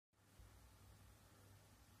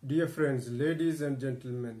Dear friends, ladies and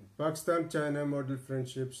gentlemen, Pakistan-China model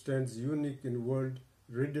friendship stands unique in a world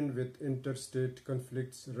ridden with interstate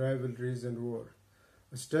conflicts, rivalries and war.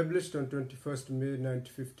 Established on 21st May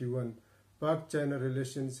 1951, Pak-China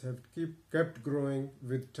relations have kept growing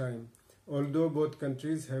with time. Although both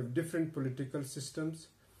countries have different political systems,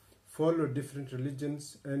 follow different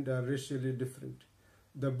religions and are racially different,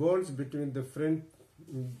 the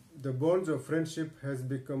the bonds of friendship has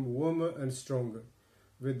become warmer and stronger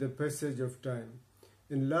with the passage of time.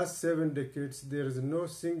 In last 7 decades, there is no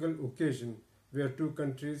single occasion where two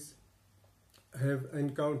countries have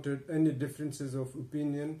encountered any differences of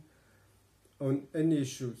opinion on any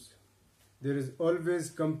issues. There is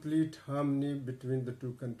always complete harmony between the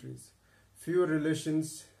two countries. Few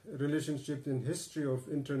relationships in history of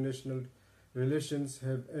international relations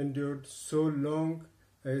have endured so long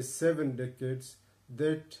as 7 decades,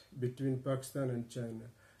 that between Pakistan and China,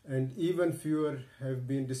 and even fewer have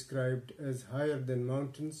been described as higher than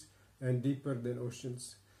mountains and deeper than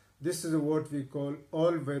oceans. This is what we call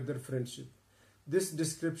all-weather friendship. This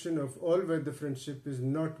description of all-weather friendship is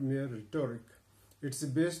not mere rhetoric. It's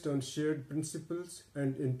based on shared principles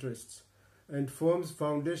and interests, and forms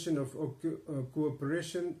foundation of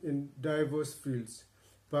cooperation in diverse fields.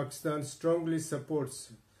 Pakistan strongly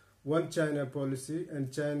supports One China policy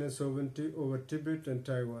and China's sovereignty over Tibet and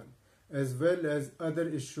Taiwan, as well as other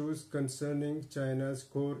issues concerning China's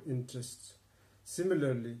core interests.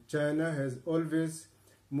 Similarly, China has always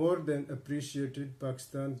more than appreciated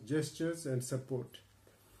Pakistan's gestures and support.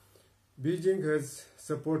 Beijing has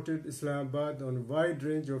supported Islamabad on a wide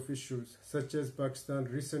range of issues, such as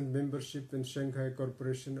Pakistan's recent membership in Shanghai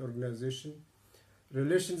Cooperation Organization.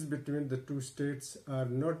 Relations between the two states are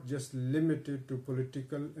not just limited to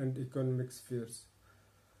political and economic spheres.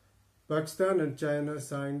 Pakistan and China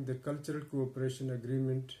signed the Cultural Cooperation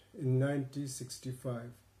Agreement in 1965,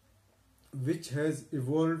 which has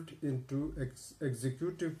evolved into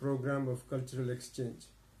executive program of cultural exchange,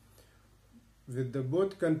 with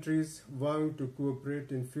both countries vowing to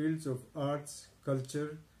cooperate in fields of arts,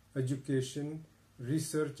 culture, education,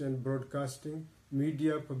 research and broadcasting,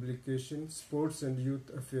 media publication, sports and youth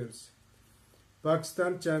affairs.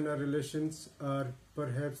 Pakistan-China relations are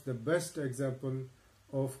perhaps the best example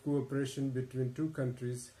of cooperation between two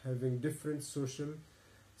countries having different social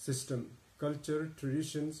system, culture,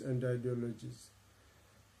 traditions and ideologies.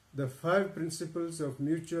 The 5 principles of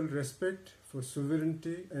mutual respect for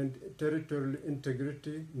sovereignty and territorial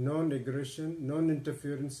integrity, non-aggression,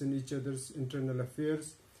 non-interference in each other's internal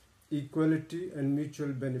affairs, equality and mutual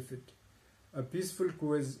benefit, a peaceful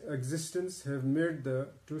coexistence have made the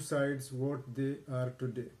two sides what they are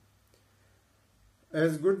today.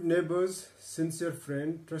 As good neighbors, sincere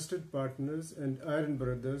friends, trusted partners, and iron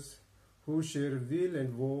brothers who share weal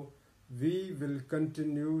and woe, we will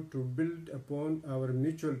continue to build upon our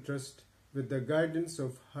mutual trust with the guidance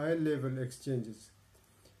of high-level exchanges,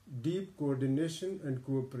 deep coordination and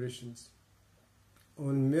cooperations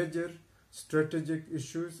on major strategic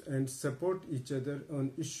issues, and support each other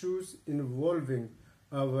on issues involving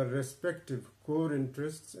our respective core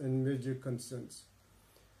interests and major concerns.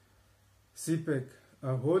 CPEC,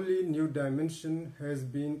 a wholly new dimension, has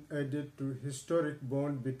been added to historic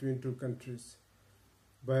bond between two countries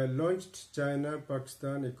by launched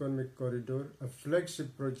China-Pakistan Economic Corridor, a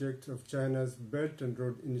flagship project of China's Belt and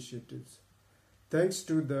Road initiatives. Thanks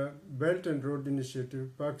to the Belt and Road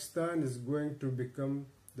Initiative, Pakistan is going to become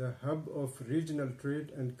the hub of regional trade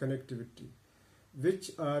and connectivity,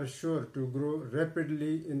 which are sure to grow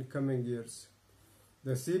rapidly in coming years.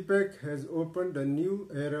 The CPEC has opened a new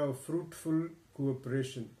era of fruitful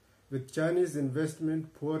cooperation, with Chinese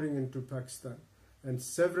investment pouring into Pakistan and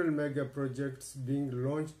several mega projects being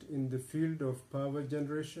launched in the field of power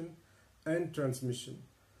generation and transmission.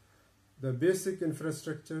 The basic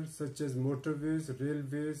infrastructure such as motorways,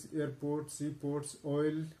 railways, airports, seaports,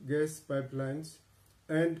 oil, gas pipelines,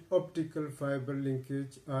 and optical fiber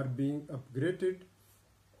linkage are being upgraded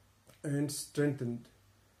and strengthened.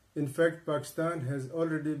 In fact, Pakistan has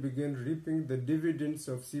already begun reaping the dividends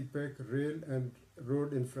of CPEC rail and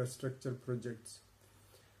road infrastructure projects.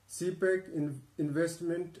 CPEC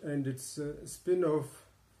investment and its spin-off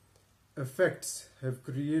effects have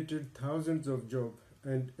created thousands of jobs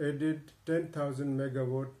and added 10,000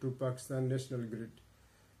 megawatt to Pakistan national grid,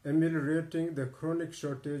 ameliorating the chronic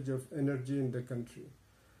shortage of energy in the country.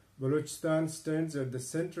 Balochistan stands at the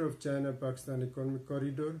center of China-Pakistan Economic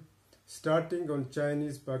Corridor. Starting on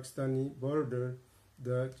Chinese-Pakistani border,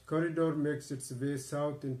 the corridor makes its way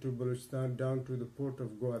south into Balochistan down to the port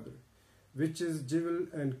of Gwadar, which is jewel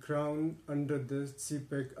and crown under the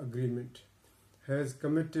CPEC agreement, has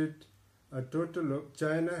committed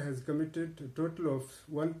China has committed a total of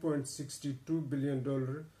 $1.62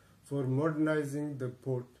 billion for modernizing the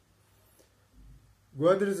port.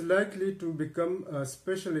 Gwadar is likely to become a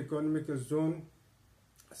special economic zone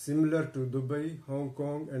similar to Dubai, Hong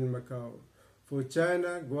Kong, and Macau. For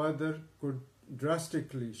China, Gwadar could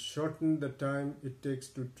drastically shorten the time it takes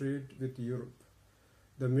to trade with Europe,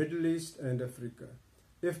 the Middle East, and Africa.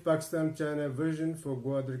 If Pakistan-China vision for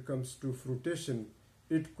Gwadar comes to fruition,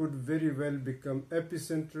 it could very well become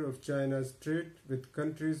epicenter of China's trade with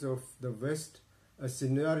countries of the West, a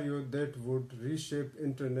scenario that would reshape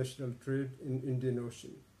international trade in Indian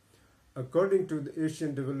Ocean. According to the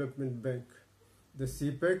Asian Development Bank, the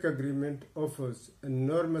CPEC agreement offers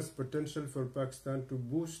enormous potential for Pakistan to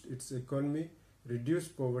boost its economy, reduce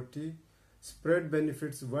poverty, spread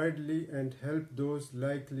benefits widely, and help those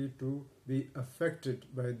likely to be affected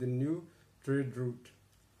by the new trade route.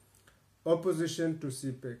 Opposition to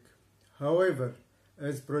CPEC. However,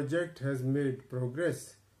 as project has made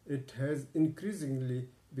progress, it has increasingly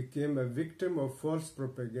become a victim of false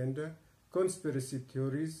propaganda, conspiracy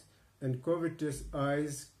theories, and covetous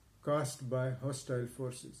eyes cast by hostile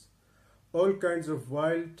forces. All kinds of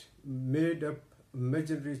wild, made-up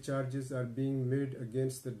imaginary charges are being made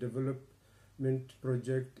against the development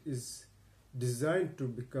project is designed to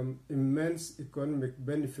become immense economic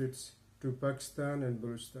benefits to Pakistan and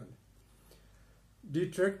Balochistan.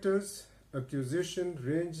 Detractors' accusations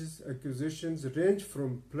range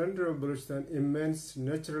from plunder of Balochistan immense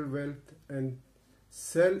natural wealth and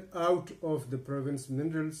sell out of the province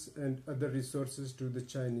minerals and other resources to the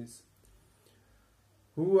Chinese.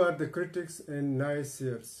 Who are the critics and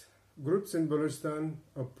naysayers? Groups in Balochistan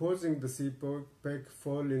opposing the CPEC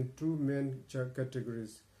fall in two main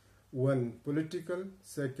categories. One, political.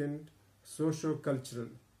 Second, socio-cultural.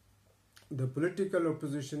 The political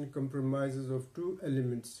opposition comprises of two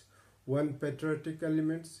elements. One, patriotic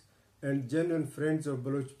elements and genuine friends of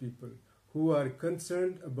Baloch people who are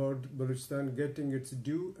concerned about Balochistan getting its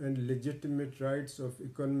due and legitimate rights of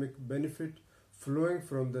economic benefit flowing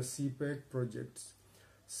from the CPEC projects.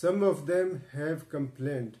 Some of them have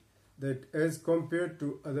complained that as compared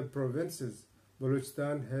to other provinces,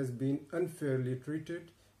 Balochistan has been unfairly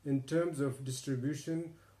treated in terms of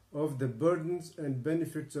distribution of the burdens and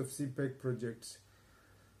benefits of CPEC projects.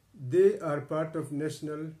 They are part of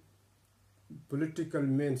national political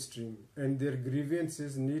mainstream and their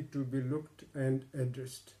grievances need to be looked and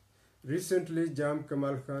addressed. Recently, Jam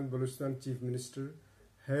Kamal Khan, Balochistan Chief Minister,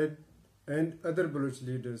 and other Baloch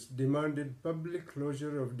leaders demanded public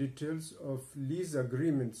closure of details of lease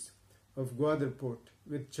agreements of Gwadar Port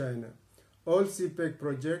with China, all CPEC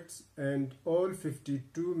projects and all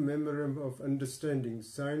 52 Memorandum of Understanding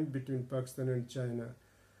signed between Pakistan and China.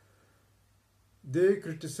 They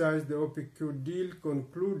criticized the OPQ deal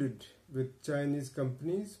concluded with Chinese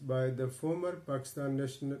companies by the former Pakistan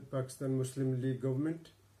Muslim League government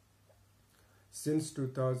since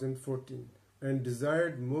 2014 and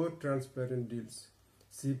desired more transparent deals.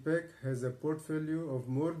 CPEC has a portfolio of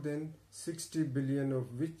more than 60 billion,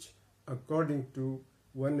 of which, according to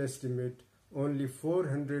one estimate, only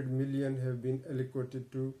 400 million have been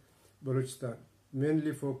allocated to Balochistan,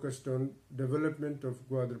 mainly focused on development of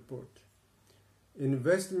Gwadar Port.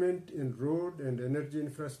 Investment in road and energy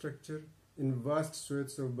infrastructure in vast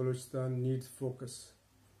swathes of Balochistan needs focus.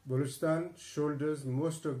 Balochistan shoulders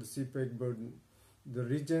most of the CPEC burden. The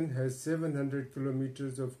region has 700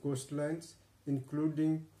 kilometers of coastlines,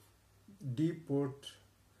 including deep port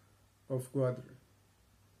of Gwadar,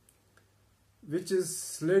 which is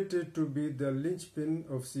slated to be the linchpin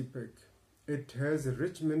of CPEC. It has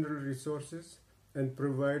rich mineral resources and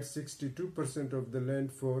provides 62% of the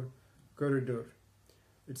land for corridor.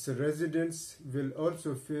 Its residents will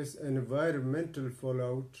also face environmental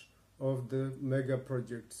fallout of the mega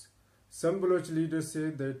projects. Some Baloch leaders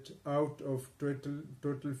say that out of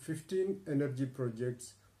total 15 energy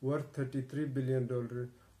projects worth $33 billion,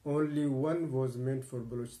 only one was meant for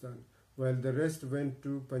Balochistan, while the rest went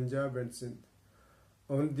to Punjab and Sindh.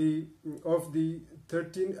 Of the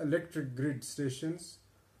 13 electric grid stations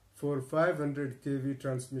for 500 kV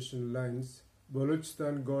transmission lines,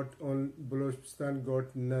 Balochistan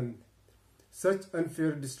got none. Such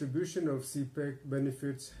unfair distribution of CPEC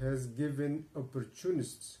benefits has given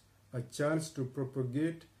opportunists a chance to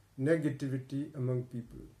propagate negativity among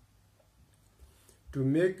people. To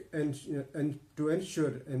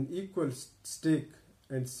ensure an equal stake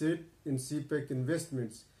and say in CPEC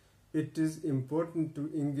investments, it is important to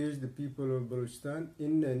engage the people of Balochistan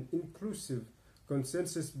in an inclusive,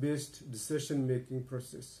 consensus-based decision-making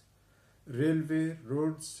process. Railway,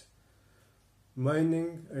 roads,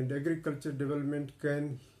 mining, and agriculture development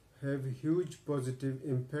can have huge positive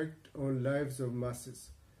impact on lives of masses.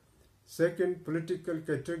 Second political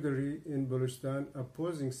category in Balochistan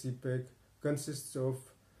opposing CPEC consists of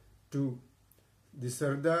two: the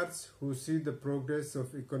Sardars, who see the progress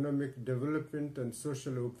of economic development and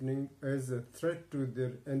social opening as a threat to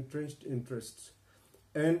their entrenched interests,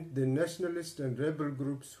 and the nationalist and rebel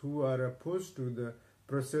groups who are opposed to the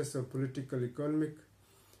process of political, economic,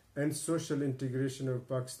 and social integration of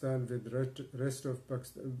Pakistan with rest of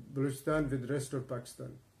Pakistan, Balochistan with rest of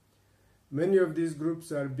Pakistan. Many of these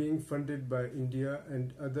groups are being funded by India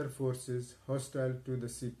and other forces hostile to the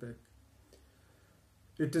CPEC.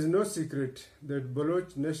 It is no secret that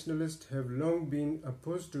Baloch nationalists have long been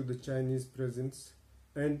opposed to the Chinese presence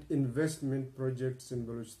and investment projects in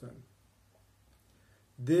Balochistan.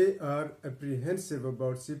 They are apprehensive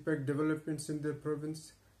about CPEC developments in their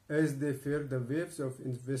province, as they fear the waves of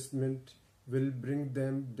investment will bring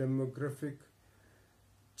them demographic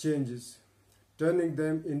changes, turning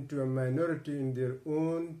them into a minority in their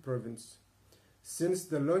own province. Since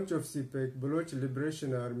the launch of CPEC, Baloch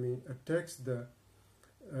Liberation Army attacks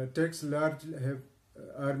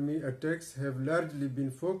have largely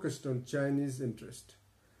been focused on Chinese interest.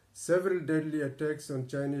 Several deadly attacks on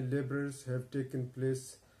Chinese laborers have taken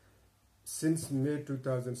place since May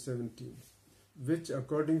 2017, which,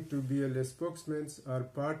 according to BLA spokesmen, are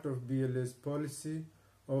part of BLA's policy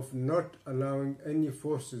of not allowing any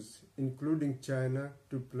forces, including China,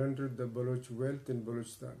 to plunder the Baloch wealth in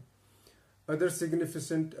Balochistan. Other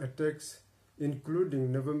significant attacks,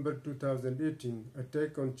 including November 2018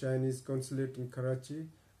 attack on Chinese consulate in Karachi,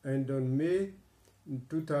 and on May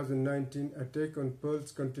 2019 attack on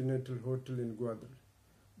Pearl's Continental Hotel in Gwadar.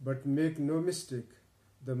 But make no mistake,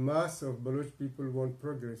 the mass of Baloch people want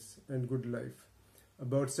progress and good life.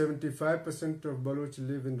 About 75% of Baloch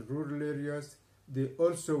live in rural areas. They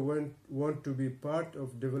also want to be part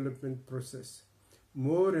of development process.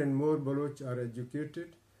 More and more Baloch are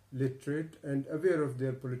educated, literate, and aware of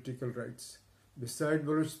their political rights. Beside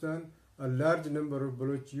Balochistan, a large number of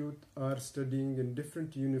Baloch youth are studying in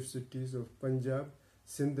different universities of Punjab,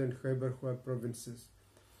 Sindh, and Khyber Khwar provinces.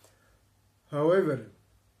 However,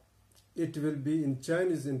 it will be in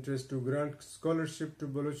Chinese interest to grant scholarship to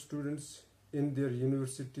Baloch students in their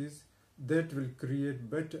universities that will create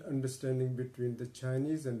better understanding between the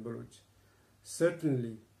Chinese and Baloch.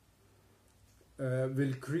 Certainly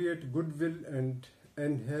will create goodwill and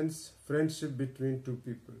enhance friendship between two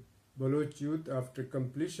people. Baloch youth, after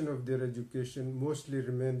completion of their education, mostly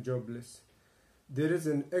remain jobless. There is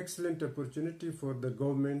an excellent opportunity for the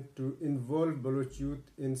government to involve Baloch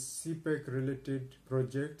youth in CPEC-related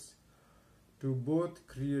projects to both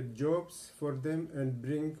create jobs for them and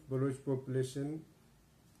bring Baloch population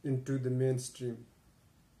into the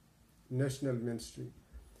national mainstream.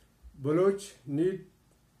 Baloch need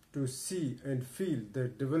to see and feel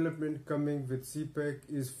that development coming with CPEC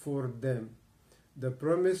is for them. The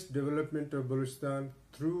promised development of Balochistan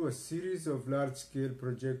through a series of large-scale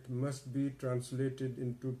projects must be translated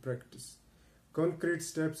into practice. Concrete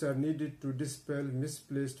steps are needed to dispel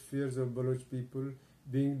misplaced fears of Baloch people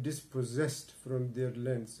being dispossessed from their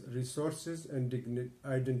lands, resources, and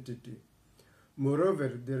identity. Moreover,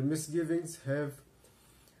 their misgivings have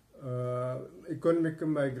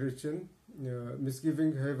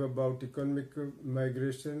about economic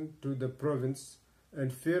migration to the province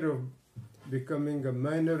and fear of becoming a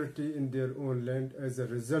minority in their own land as a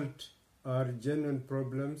result are genuine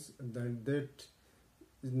problems that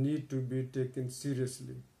need to be taken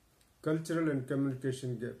seriously. Cultural and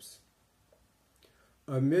communication gaps.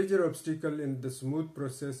 A major obstacle in the smooth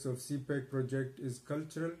process of CPEC project is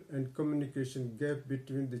cultural and communication gap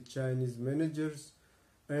between the Chinese managers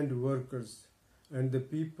and workers and the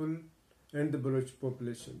people and the Baloch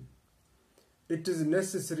population. It is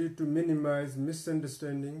necessary to minimize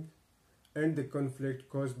misunderstanding and the conflict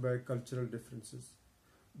caused by cultural differences.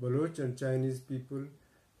 Baloch and Chinese people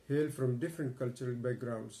hail from different cultural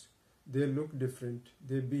backgrounds. They look different,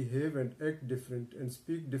 they behave and act different, and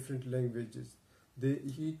speak different languages. They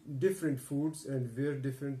eat different foods and wear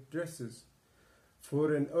different dresses.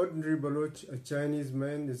 For an ordinary Baloch, a Chinese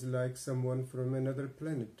man is like someone from another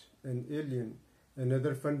planet, an alien.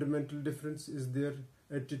 Another fundamental difference is their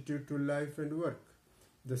attitude to life and work.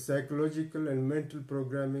 The psychological and mental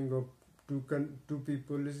programming of two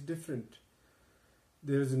people is different.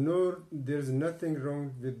 There is nothing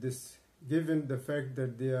wrong with this, given the fact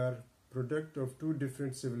that they are product of two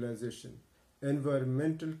different civilizations,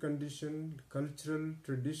 environmental condition, cultural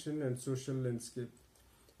tradition, and social landscape.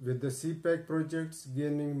 With the CPEC projects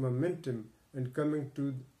gaining momentum and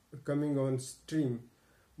coming on stream,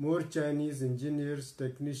 more Chinese engineers,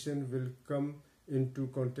 technicians will come into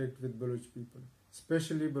contact with Baloch people,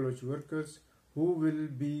 especially Baloch workers who will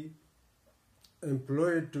be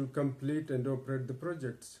employed to complete and operate the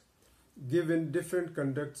projects. Given different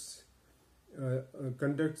conducts,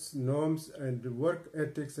 norms, and work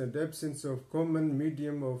ethics, and absence of common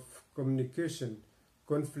medium of communication,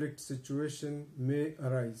 conflict situation may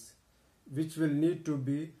arise, which will need to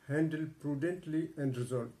be handled prudently and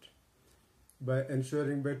resolved. By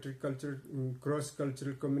ensuring better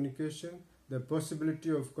cross-cultural communication, the possibility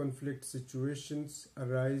of conflict situations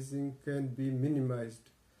arising can be minimized.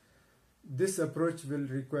 This approach will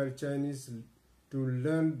require Chinese to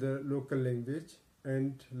learn the local language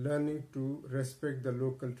and learning to respect the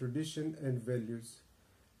local tradition and values.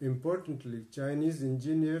 Importantly, Chinese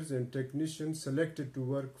engineers and technicians selected to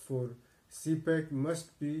work for CPEC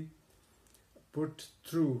must be put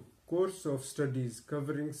through course of studies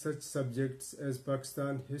covering such subjects as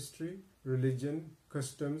Pakistan history, religion,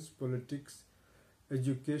 customs, politics,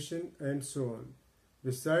 education, and so on.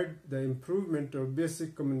 Besides, the improvement of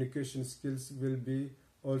basic communication skills will be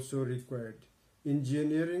also required.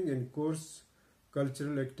 Engineering and course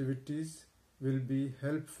cultural activities will be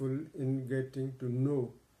helpful in getting to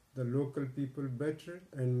know the local people better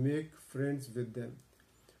and make friends with them.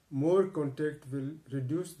 More contact will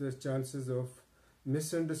reduce the chances of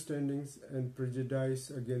misunderstandings and prejudice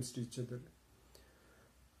against each other.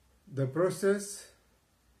 The process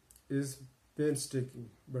is painstaking,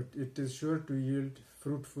 but it is sure to yield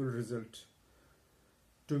fruitful results.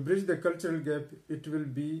 To bridge the cultural gap, it will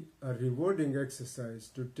be a rewarding exercise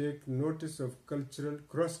to take notice of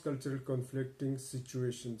cross-cultural conflicting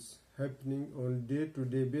situations happening on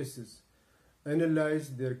day-to-day basis,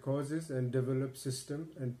 analyze their causes and develop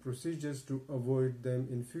systems and procedures to avoid them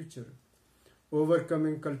in future.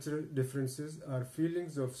 Overcoming cultural differences or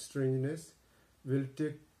feelings of strangeness will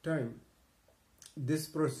take time. This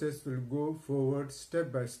process will go forward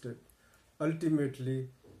step by step. Ultimately,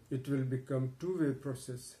 it will become two-way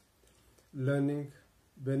process. Learning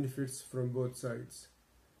benefits from both sides.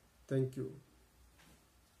 Thank you.